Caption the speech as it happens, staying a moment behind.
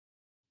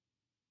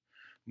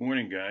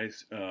Morning,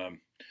 guys.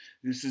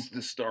 This is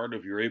the start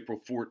of your April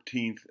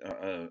 14th.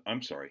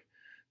 I'm sorry.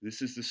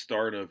 This is the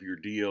start of your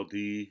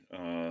DLD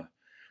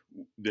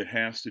that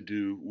has to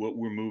do, what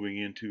we're moving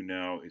into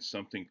now is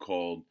something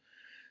called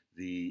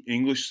the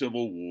English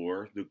Civil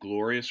War, the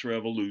Glorious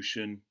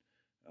Revolution,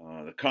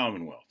 the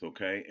Commonwealth,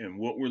 okay? And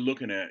what we're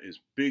looking at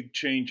is big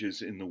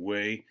changes in the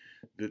way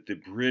that the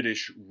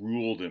British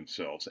rule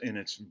themselves. And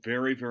it's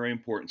very, very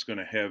important. It's going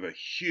to have a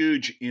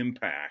huge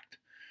impact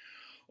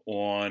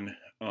on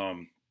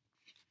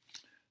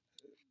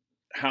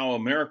how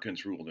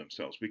Americans rule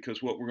themselves,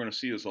 because what we're going to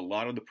see is a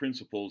lot of the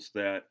principles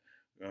that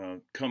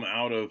come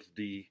out of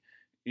the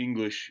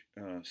English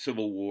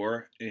Civil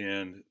War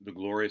and the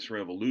Glorious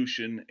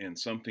Revolution and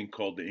something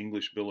called the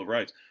English Bill of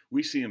Rights.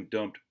 We see them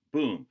dumped,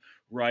 boom,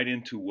 right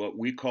into what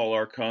we call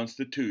our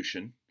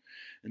Constitution.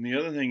 And the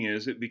other thing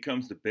is, it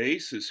becomes the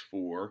basis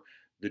for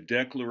the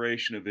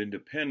Declaration of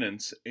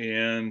Independence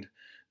and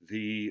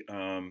the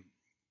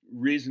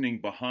reasoning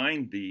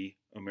behind the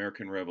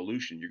American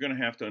Revolution. You're going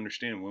to have to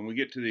understand, when we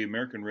get to the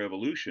American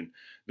Revolution,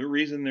 the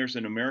reason there's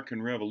an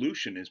American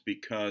Revolution is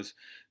because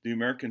the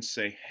Americans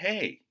say,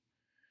 hey,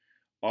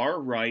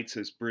 our rights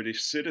as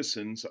British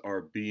citizens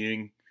are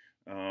being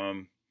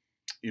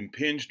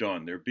impinged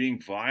on, they're being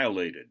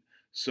violated.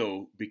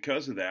 So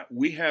because of that,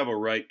 we have a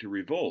right to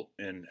revolt.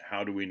 And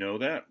how do we know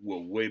that?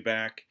 Well, way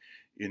back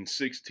in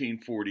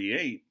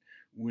 1648,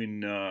 when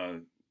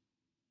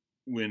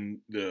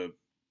the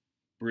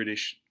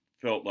British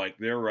felt like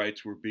their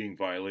rights were being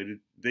violated,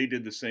 they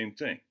did the same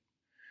thing.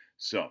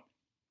 So,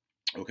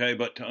 okay,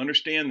 but to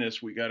understand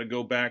this, we got to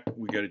go back,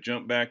 we got to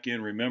jump back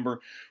in. Remember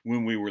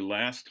when we were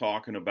last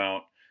talking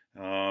about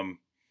the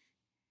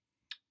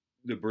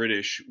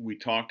British, we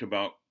talked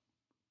about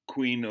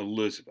Queen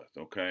Elizabeth,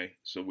 okay?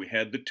 So we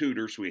had the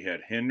Tudors, we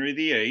had Henry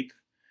VIII,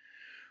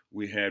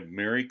 we had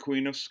Mary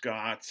Queen of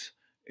Scots,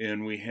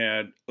 and we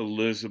had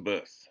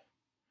Elizabeth.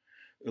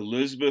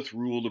 Elizabeth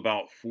ruled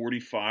about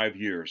 45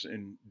 years,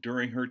 and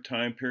during her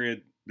time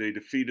period, they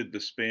defeated the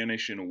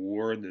Spanish in a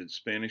war. The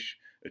Spanish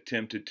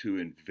attempted to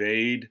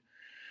invade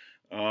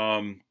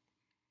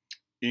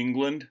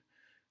England,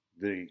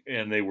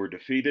 and they were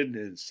defeated.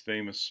 It's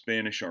famous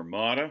Spanish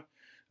Armada.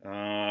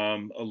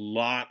 A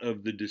lot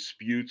of the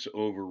disputes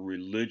over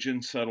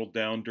religion settled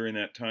down during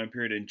that time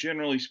period, and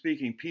generally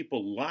speaking,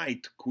 people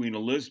liked Queen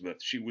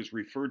Elizabeth. She was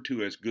referred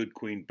to as Good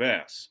Queen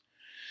Bess.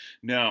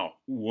 Now,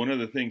 one of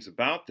the things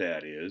about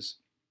that is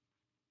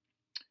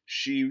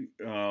she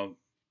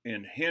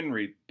and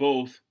Henry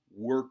both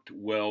worked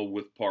well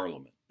with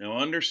Parliament. Now,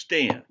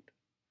 understand,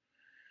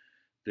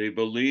 they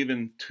believe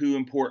in two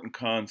important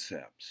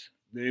concepts.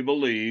 They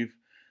believe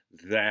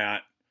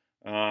that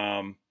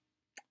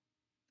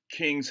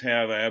kings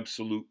have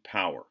absolute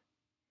power,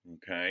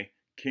 okay?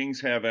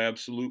 Kings have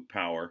absolute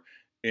power,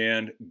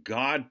 and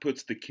God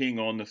puts the king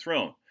on the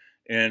throne.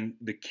 And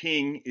the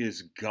king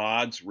is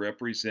God's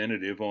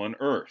representative on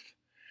earth.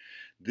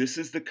 This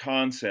is the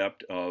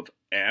concept of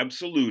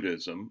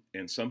absolutism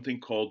and something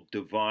called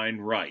divine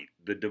right,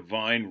 the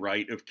divine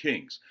right of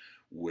kings.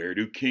 Where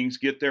do kings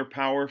get their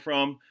power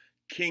from?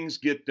 Kings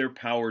get their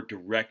power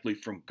directly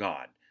from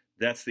God.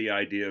 That's the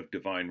idea of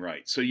divine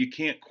right. So you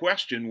can't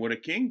question what a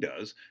king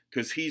does,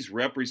 because he's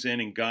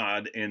representing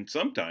God. And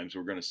sometimes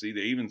we're going to see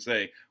they even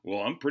say,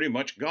 well, I'm pretty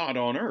much God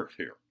on earth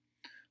here.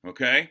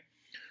 Okay?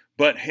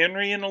 But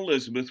Henry and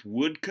Elizabeth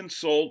would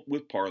consult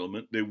with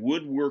Parliament. They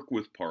would work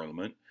with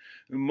Parliament.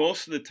 And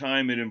most of the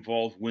time it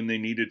involved when they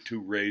needed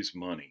to raise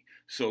money.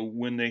 So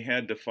when they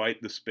had to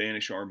fight the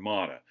Spanish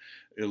Armada,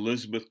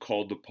 Elizabeth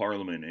called the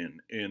Parliament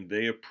in and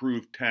they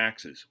approved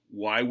taxes.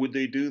 Why would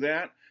they do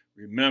that?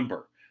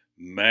 Remember,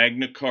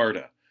 Magna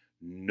Carta,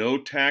 no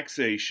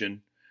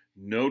taxation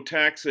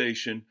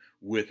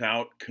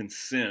without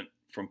consent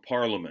from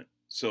Parliament.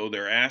 So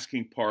they're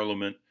asking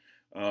Parliament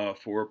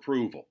for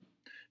approval.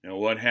 Now,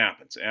 what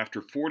happens?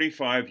 After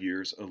 45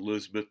 years,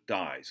 Elizabeth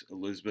dies.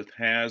 Elizabeth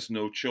has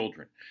no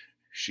children.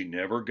 She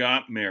never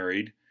got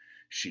married.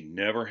 She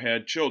never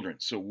had children.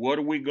 So what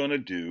are we going to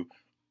do,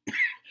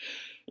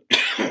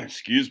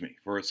 excuse me,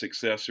 for a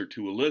successor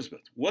to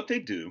Elizabeth? What they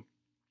do,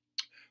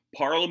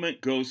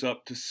 Parliament goes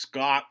up to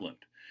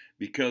Scotland,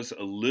 because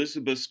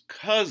Elizabeth's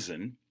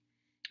cousin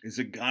is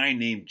a guy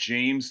named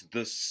James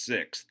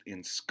VI.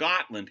 In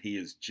Scotland, he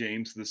is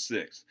James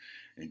VI.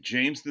 And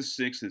James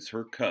VI is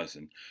her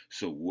cousin.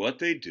 So what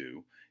they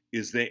do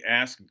is they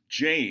ask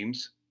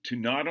James to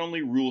not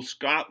only rule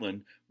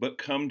Scotland, but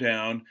come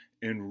down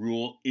and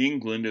rule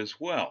England as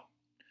well.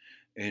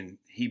 And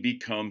he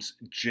becomes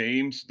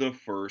James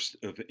I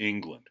of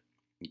England.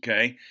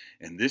 Okay?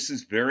 And this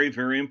is very,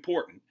 very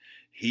important.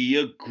 He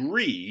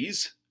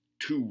agrees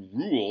to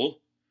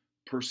rule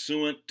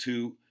pursuant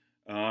to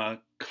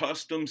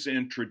customs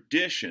and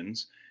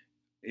traditions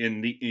in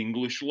the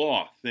English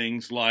law.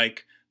 Things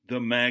like the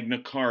Magna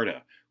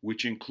Carta,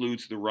 which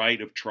includes the right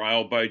of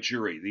trial by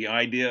jury, the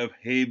idea of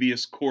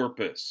habeas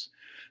corpus,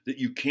 that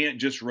you can't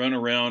just run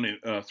around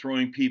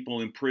throwing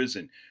people in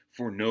prison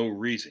for no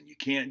reason. You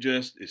can't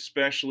just,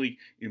 especially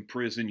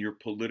imprison your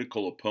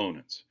political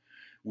opponents.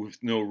 with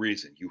no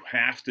reason. You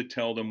have to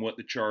tell them what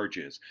the charge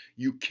is.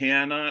 You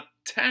cannot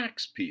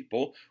tax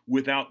people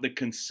without the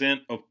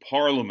consent of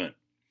Parliament.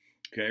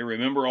 Okay,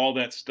 remember all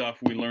that stuff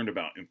we learned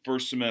about in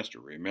first semester.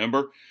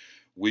 Remember,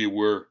 we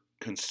were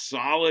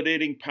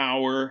consolidating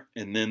power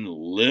and then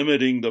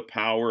limiting the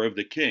power of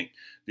the king.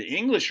 The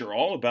English are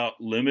all about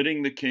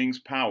limiting the king's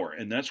power,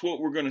 and that's what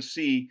we're going to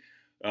see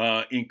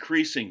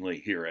increasingly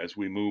here as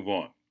we move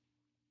on.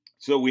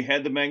 So we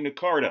had the Magna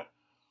Carta.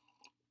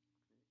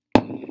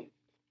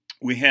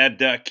 We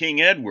had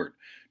King Edward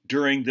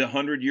during the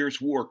 100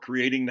 Years' War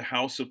creating the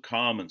House of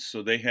Commons,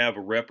 so they have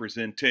a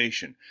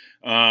representation.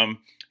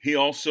 He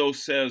also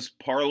says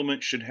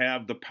Parliament should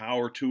have the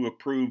power to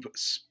approve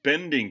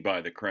spending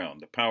by the crown,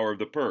 the power of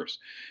the purse.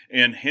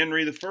 And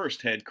Henry I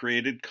had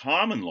created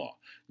common law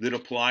that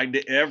applied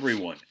to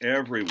everyone,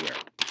 everywhere.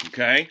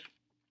 Okay?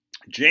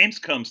 James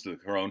comes to the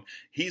throne.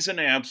 He's an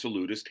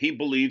absolutist. He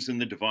believes in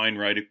the divine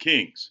right of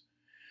kings.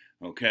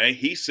 Okay?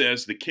 He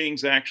says the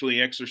kings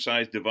actually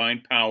exercise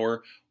divine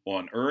power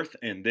on earth,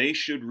 and they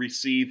should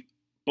receive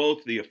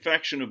both the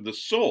affection of the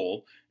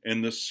soul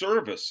and the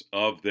service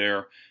of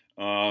their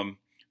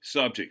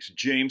subjects.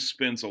 James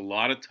spends a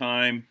lot of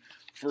time.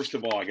 First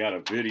of all, I got a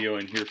video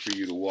in here for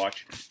you to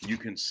watch. You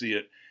can see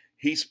it.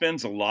 He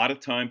spends a lot of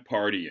time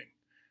partying.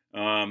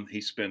 He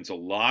spends a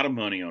lot of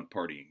money on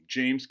partying.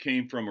 James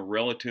came from a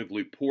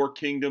relatively poor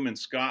kingdom in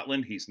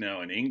Scotland. He's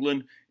now in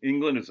England.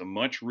 England is a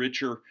much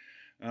richer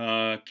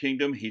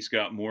kingdom. He's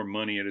got more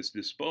money at his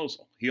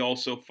disposal. He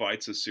also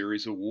fights a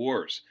series of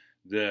wars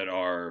that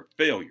are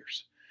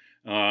failures.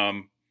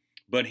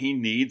 But he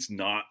needs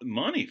not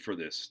money for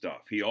this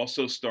stuff. He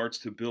also starts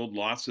to build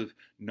lots of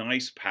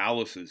nice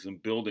palaces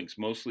and buildings,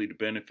 mostly to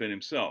benefit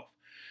himself.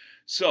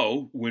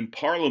 So when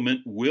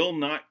Parliament will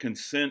not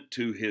consent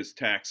to his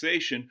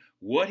taxation,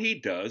 what he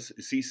does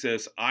is he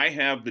says, I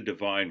have the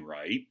divine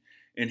right,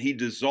 and he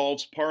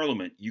dissolves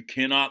Parliament. You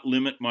cannot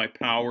limit my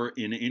power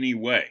in any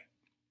way.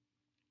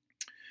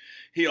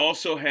 He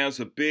also has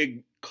a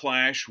big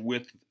clash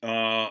with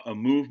a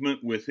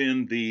movement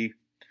within the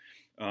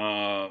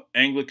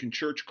Anglican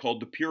Church called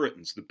the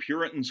Puritans. The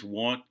Puritans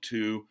want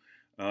to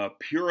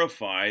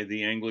purify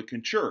the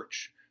Anglican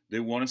Church. They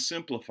want to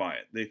simplify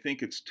it. They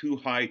think it's too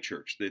high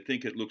church. They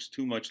think it looks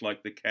too much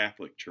like the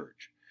Catholic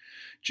Church.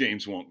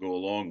 James won't go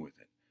along with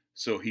it,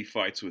 so he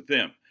fights with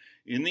them.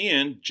 In the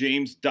end,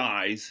 James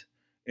dies,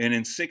 and in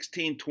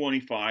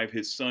 1625,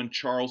 his son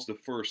Charles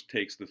I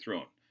takes the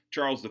throne.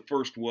 Charles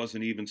I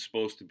wasn't even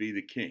supposed to be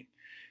the king,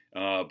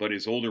 but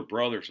his older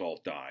brothers all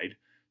died,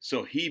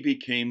 so he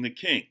became the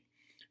king.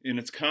 And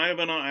it's kind of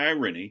an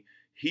irony.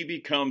 He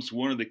becomes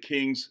one of the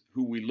kings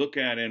who we look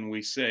at and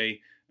we say,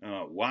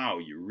 wow,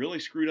 you really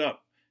screwed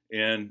up.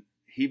 And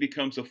he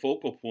becomes a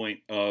focal point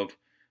of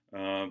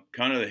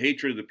kind of the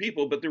hatred of the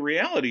people. But the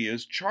reality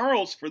is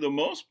Charles, for the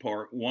most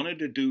part, wanted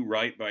to do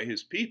right by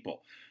his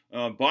people.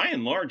 By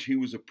and large, he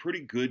was a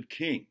pretty good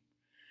king.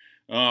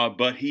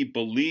 But he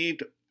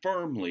believed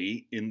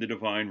firmly in the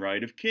divine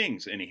right of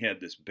kings. And he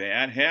had this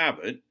bad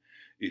habit.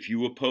 If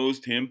you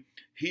opposed him,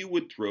 he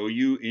would throw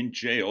you in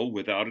jail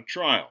without a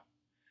trial.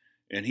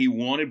 And he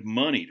wanted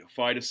money to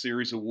fight a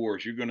series of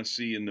wars. You're going to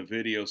see in the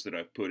videos that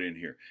I've put in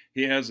here.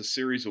 He has a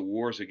series of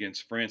wars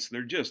against France.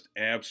 They're just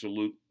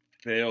absolute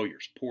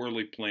failures,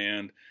 poorly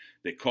planned.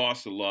 They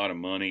cost a lot of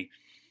money.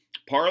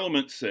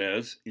 Parliament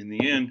says, in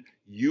the end,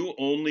 you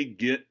only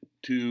get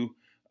to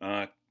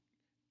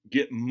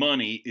get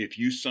money if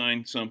you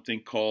sign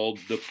something called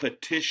the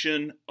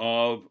Petition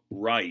of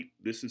Right.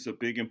 This is a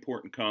big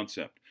important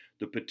concept.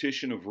 The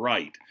Petition of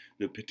Right.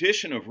 The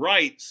Petition of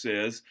Right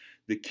says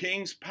the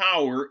king's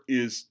power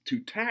is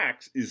to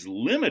tax is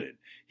limited.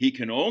 He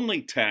can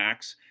only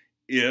tax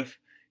if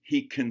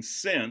he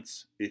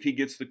consents, if he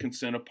gets the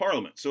consent of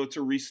Parliament. So it's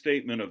a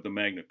restatement of the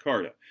Magna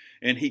Carta.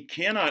 And he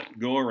cannot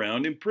go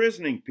around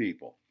imprisoning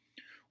people.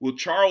 Well,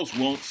 Charles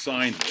won't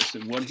sign this,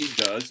 and what he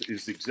does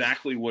is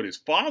exactly what his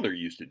father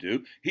used to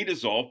do. He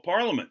dissolved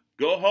Parliament.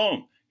 Go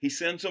home. He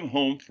sends them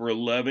home for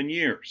 11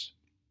 years.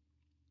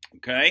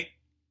 Okay?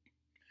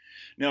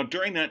 Now,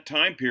 during that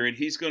time period,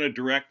 he's going to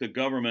direct the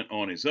government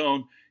on his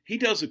own. He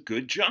does a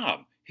good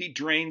job. He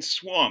drains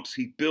swamps.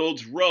 He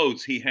builds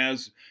roads. He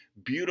has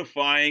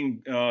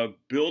beautifying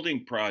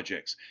building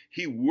projects.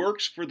 He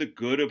works for the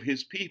good of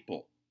his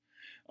people.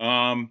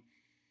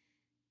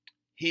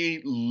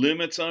 He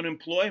limits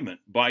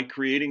unemployment by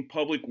creating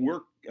public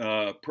work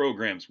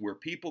programs where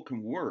people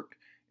can work.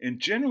 And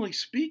generally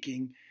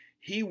speaking,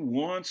 he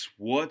wants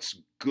what's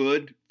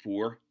good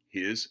for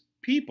his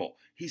people.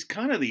 He's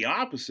kind of the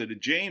opposite of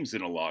James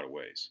in a lot of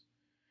ways.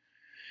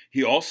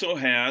 He also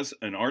has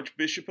an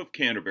Archbishop of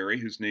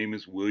Canterbury whose name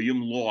is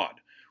William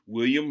Laud.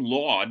 William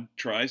Laud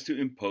tries to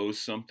impose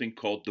something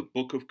called the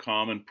Book of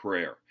Common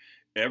Prayer.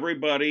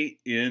 Everybody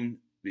in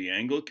the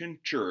Anglican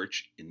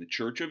Church, in the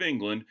Church of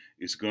England,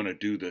 is going to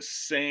do the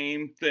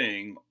same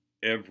thing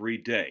every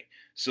day.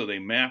 So they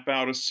map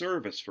out a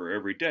service for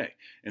every day,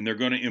 and they're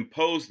going to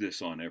impose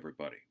this on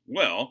everybody.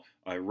 Well,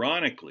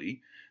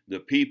 ironically, the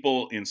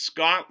people in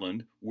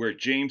Scotland, where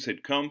James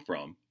had come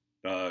from,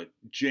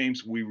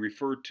 James, we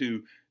refer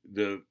to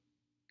the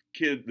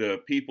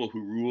people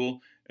who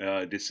rule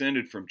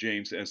descended from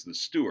James as the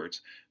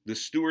Stuarts. The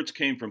Stuarts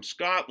came from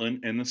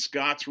Scotland, and the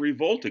Scots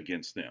revolt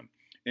against them.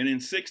 And in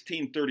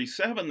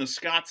 1637, the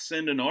Scots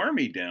send an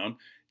army down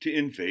to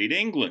invade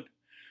England.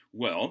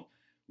 Well,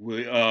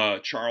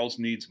 Charles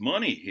needs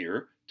money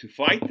here to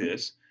fight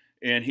this,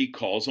 and he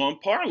calls on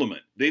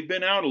Parliament. They've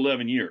been out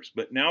 11 years,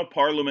 but now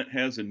Parliament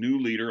has a new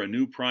leader, a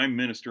new prime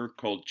minister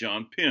called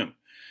John Pym.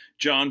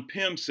 John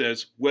Pym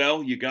says,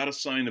 well, you got to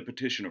sign the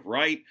Petition of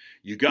Right.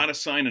 You got to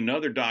sign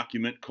another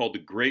document called the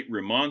Great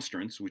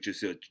Remonstrance, which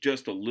is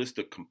just a list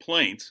of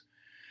complaints.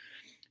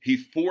 He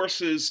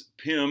forces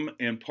Pym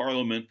and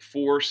Parliament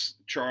force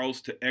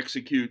Charles to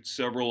execute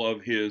several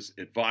of his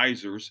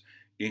advisors,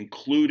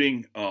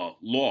 including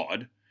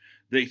Laud.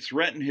 They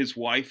threaten his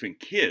wife and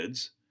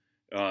kids,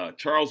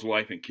 Charles'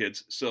 wife and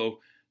kids, so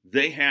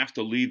they have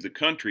to leave the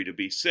country to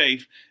be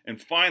safe.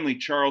 And finally,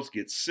 Charles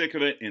gets sick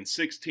of it. In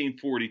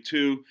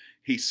 1642,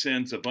 he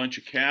sends a bunch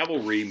of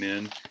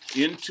cavalrymen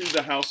into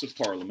the House of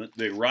Parliament.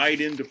 They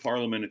ride into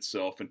Parliament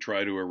itself and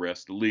try to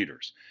arrest the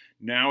leaders.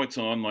 Now it's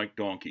on like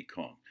Donkey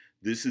Kong.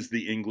 This is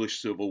the English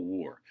Civil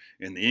War.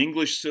 And the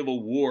English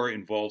Civil War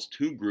involves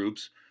two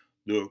groups,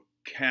 the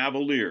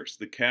Cavaliers.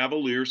 The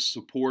Cavaliers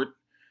support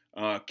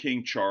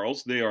King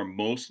Charles. They are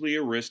mostly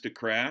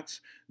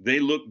aristocrats. They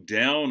look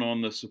down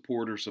on the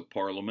supporters of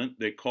Parliament.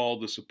 They call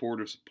the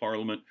supporters of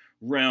Parliament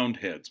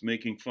Roundheads,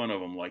 making fun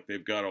of them like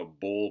they've got a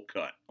bowl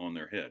cut on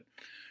their head.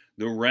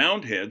 The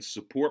Roundheads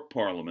support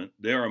Parliament.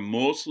 They are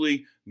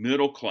mostly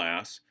middle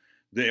class.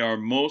 They are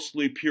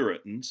mostly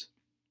Puritans.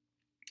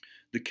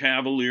 The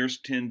Cavaliers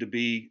tend to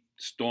be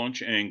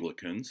staunch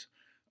Anglicans.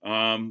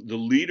 The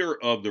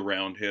leader of the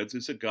Roundheads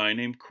is a guy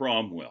named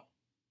Cromwell.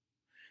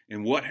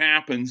 And what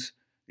happens,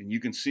 and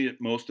you can see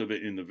it, most of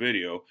it in the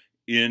video,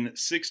 in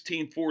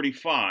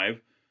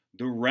 1645,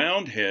 the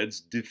Roundheads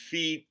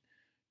defeat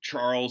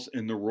Charles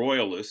and the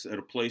Royalists at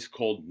a place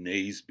called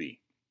Naseby.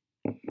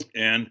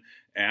 And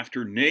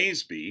after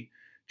Naseby,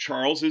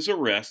 Charles is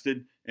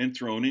arrested and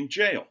thrown in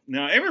jail.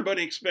 Now,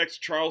 everybody expects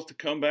Charles to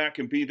come back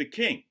and be the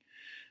king.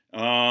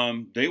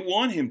 They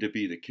want him to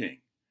be the king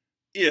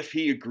if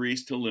he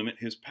agrees to limit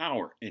his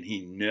power, and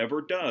he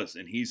never does.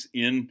 And he's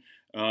in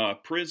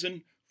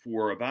prison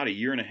for about 1.5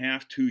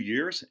 years, 2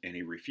 years, and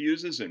he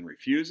refuses and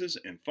refuses,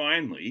 and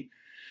finally,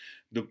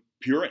 the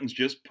Puritans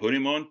just put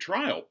him on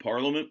trial.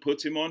 Parliament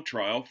puts him on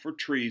trial for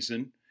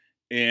treason,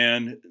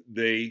 and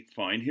they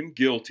find him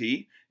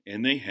guilty,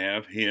 and they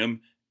have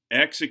him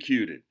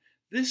executed.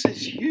 This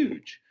is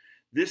huge.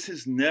 This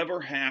has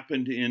never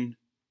happened in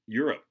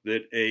Europe,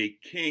 that a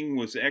king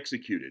was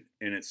executed,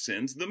 and it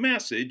sends the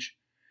message: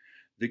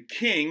 the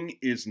king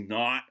is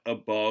not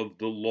above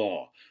the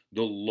law.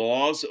 The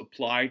laws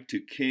apply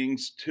to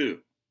kings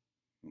too.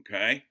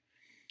 Okay?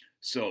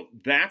 So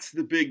that's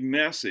the big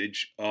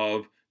message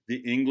of the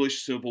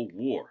English Civil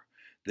War.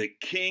 The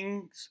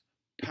king's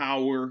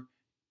power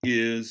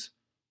is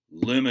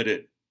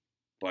limited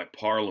by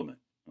Parliament.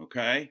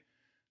 Okay?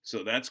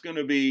 So that's going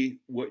to be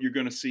what you're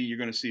going to see. You're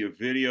going to see a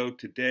video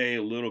today,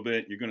 a little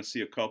bit. You're going to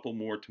see a couple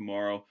more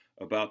tomorrow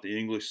about the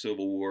English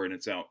Civil War and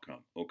its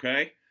outcome.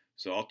 Okay?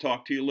 So I'll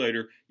talk to you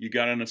later. You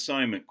got an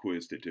assignment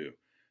quiz to do.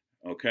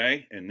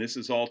 Okay? And this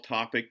is all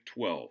topic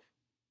 12.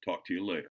 Talk to you later.